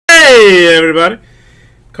Hey everybody,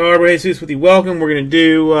 Carbo Jesus with you. Welcome. We're going to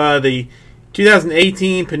do the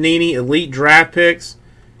 2018 Panini Elite Draft Picks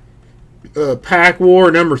Pack War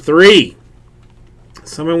number 3.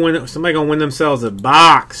 Somebody gonna win themselves a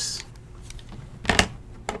box. Let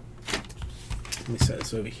me set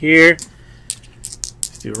this over here.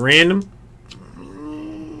 Let's do random.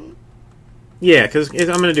 Yeah, because I'm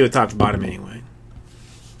going to do it top to bottom anyway.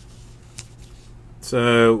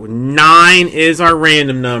 So 9 is our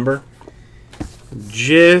random number.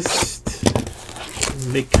 Just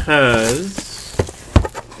because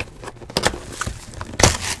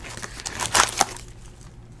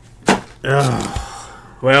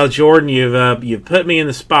well, Jordan, you've put me in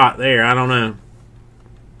the spot there. I don't know.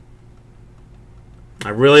 I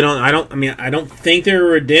really don't. I don't think there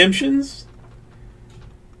are redemptions,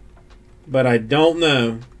 but I don't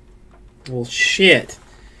know. Well, shit.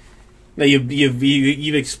 Now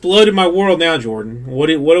you've exploded my world now, Jordan. What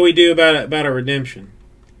do we do about a redemption?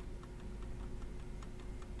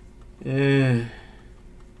 All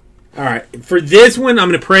right, for this one, I'm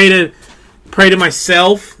going to pray to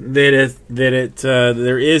myself that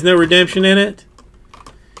there is no redemption in it.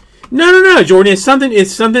 No, Jordan. It's something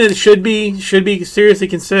that should be seriously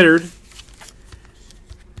considered.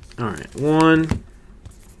 All right, 1,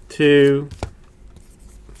 2,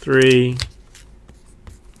 3,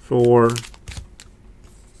 4,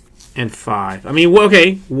 and 5. I mean,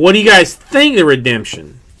 okay, what do you guys think the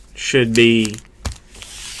redemption should be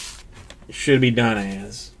done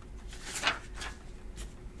as?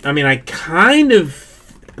 I mean, I kind of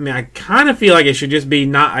feel like it should just be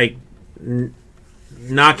not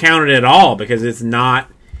counted at all, because it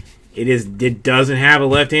doesn't have a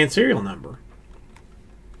left-hand serial number.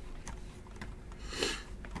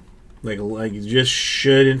 Like it just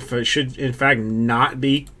should in fact not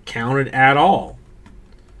be counted at all.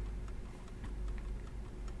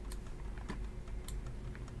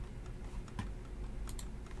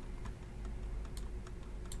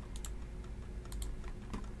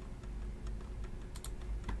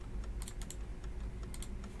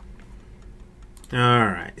 All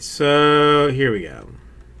right, so here we go.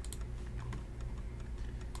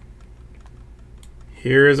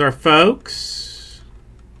 Here is our folks.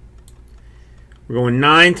 We're going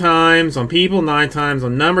 9 times on people, 9 times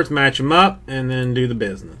on numbers, match them up, and then do the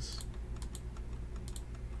business.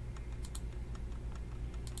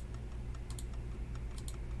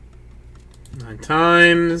 Nine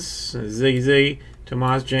times, Ziggy,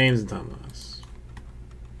 Tomas, James, and Thomas.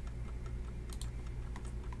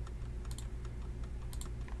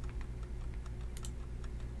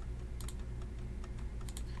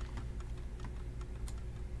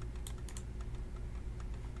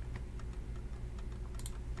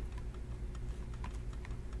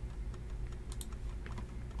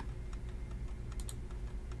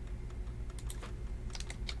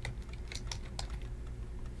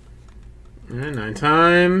 And 9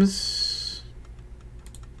 times.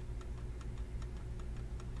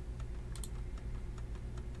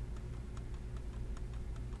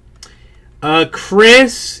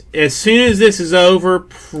 Chris, as soon as this is over,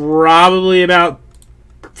 probably about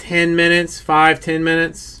 10 minutes, 5-10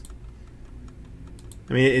 minutes.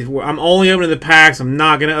 I mean, I'm only opening the packs. I'm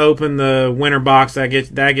not going to open the winter box that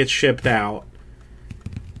gets shipped out.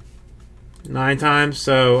 9 times,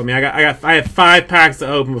 so I mean, I have 5 packs to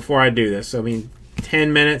open before I do this. So I mean,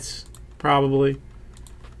 10 minutes probably.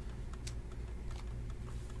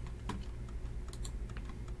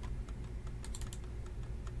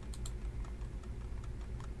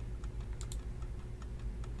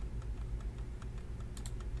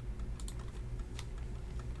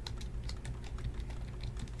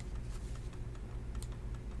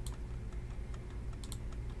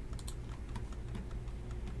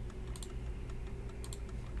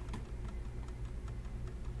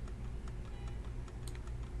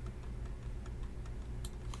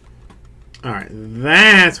 Alright,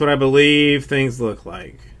 that's what I believe things look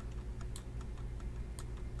like.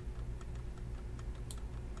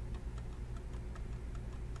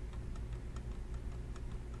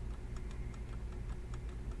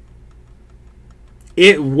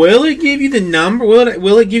 Will it give you the number?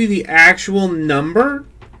 Will it give you the actual number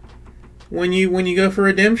when you go for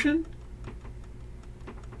redemption?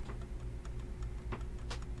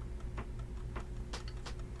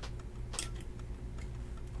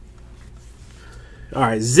 All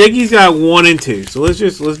right, Ziggy's got 1 and 2, so let's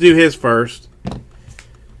do his first.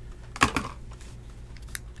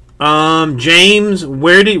 James,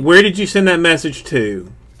 where did you send that message to?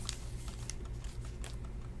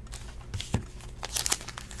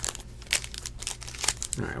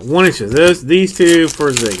 All right, 1 and 2. These 2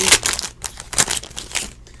 for Ziggy.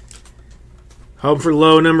 Hope for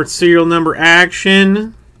low numbered serial number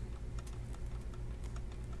action.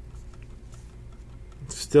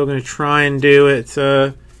 Still going to try and do it.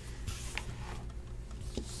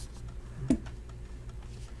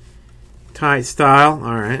 Tight style.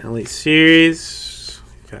 All right, Elite Series.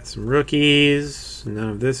 Got some rookies. None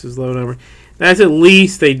of this is low number. That's at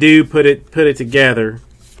least they do put it together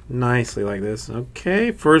nicely like this.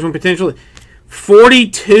 Okay, first one potentially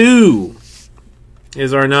 42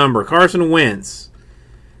 is our number. Carson Wentz.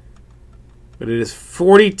 But it is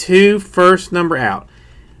 42, first number out.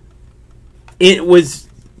 It was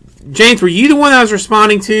James, were you the one that I was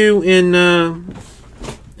responding to in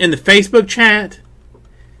the Facebook chat?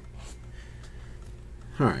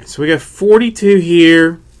 All right, so we got 42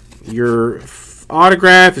 here. Your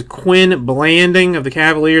autograph is Quinn Blanding of the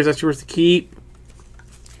Cavaliers. That's yours to keep.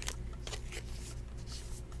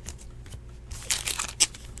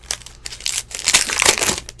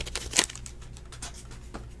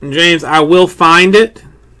 And James, I will find it.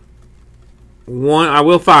 I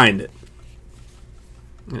will find it.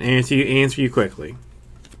 And answer you quickly.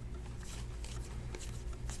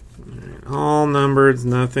 Right, all numbered,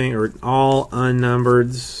 nothing, or all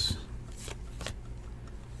unnumbered.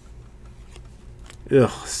 Ugh,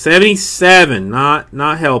 77,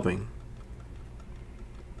 not helping.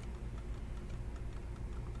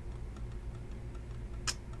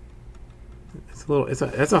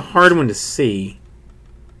 That's a hard one to see.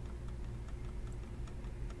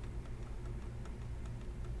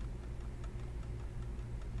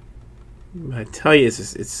 I tell you,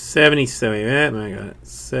 it's 77. My God,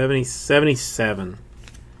 77.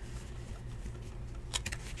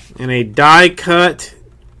 And a die cut.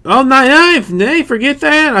 Oh, nay, forget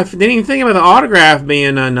that. I didn't even think about the autograph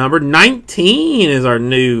being numbered. 19 is our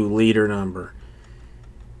new leader number.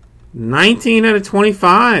 19 out of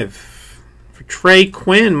 25 for Trey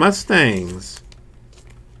Quinn, Mustangs.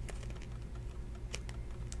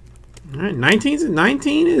 All right,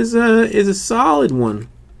 19 is a solid one.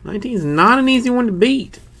 19 is not an easy one to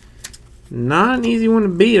beat. Not an easy one to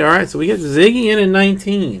beat. All right, so we got Ziggy in at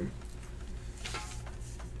 19.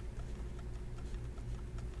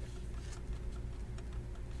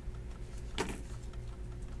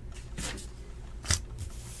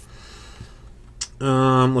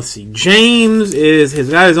 Let's see. James has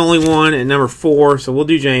got his only one at number 4, so we'll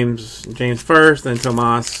do James first, then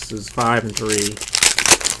Tomas is 5 and 3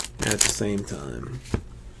 at the same time.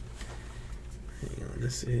 Hang on,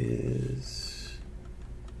 this is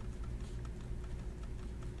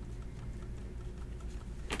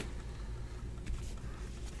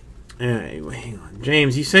anyway. Hang on,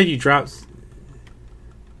 James. You said you dropped.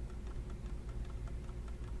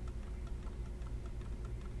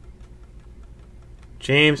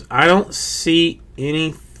 James, I don't see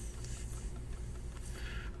any.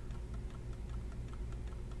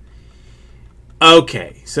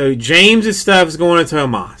 Okay, so James's stuff is going to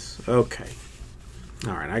Tomas. Okay.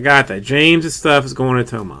 All right, I got that. James's stuff is going to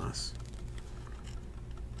Tomas.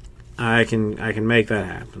 I can make that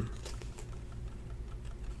happen.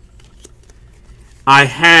 I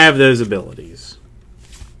have those abilities.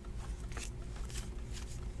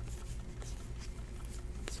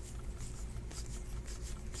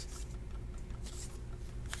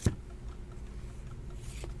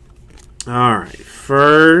 All right,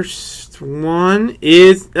 first one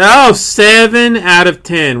is 7 out of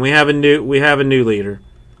 10. We have a new leader.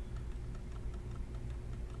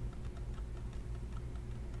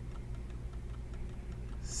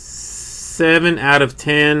 Seven out of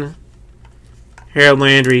 10. Harold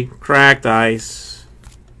Landry, cracked ice.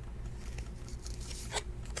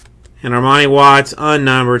 And Armani Watts,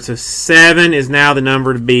 unnumbered. So 7 is now the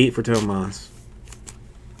number to beat for Tomas.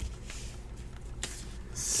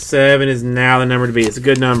 7 is now the number to beat. It's a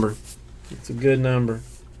good number. It's a good number.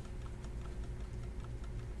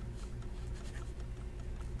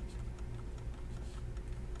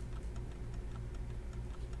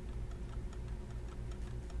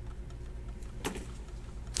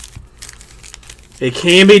 It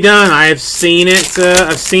can be done. I have seen it.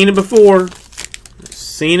 I've seen it before. I've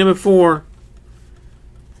seen it before.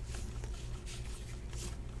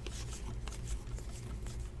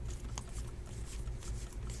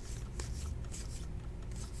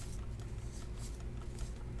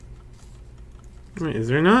 Wait, is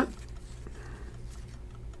there not?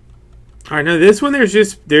 All right, no. This one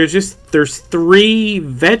there's 3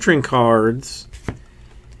 veteran cards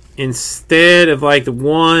instead of like the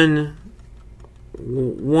one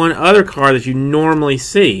other card that you normally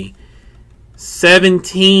see.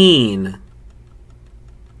 17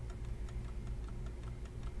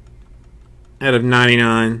 out of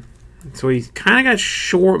 99. So he's kind of got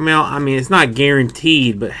short mail. I mean, it's not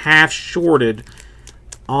guaranteed, but half shorted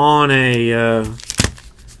on a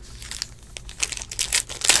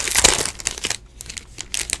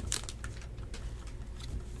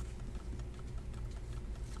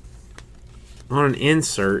on an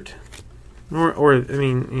insert, or I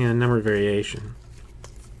mean, yeah, number variation.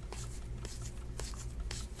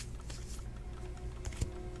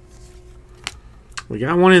 We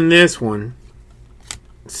got one in this one.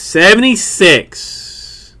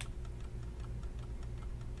 76.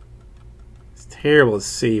 It's terrible to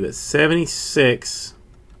see, but 76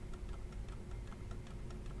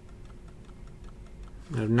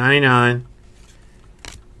 of 99.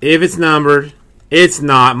 If it's numbered, it's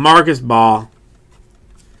not. Marcus Ball.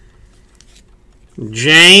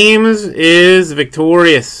 James is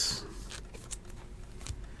victorious.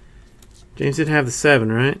 James did have the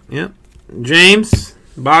 7, right? Yep. James,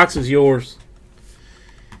 the box is yours.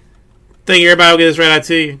 Thank you, everybody. We'll get this right out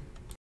to you.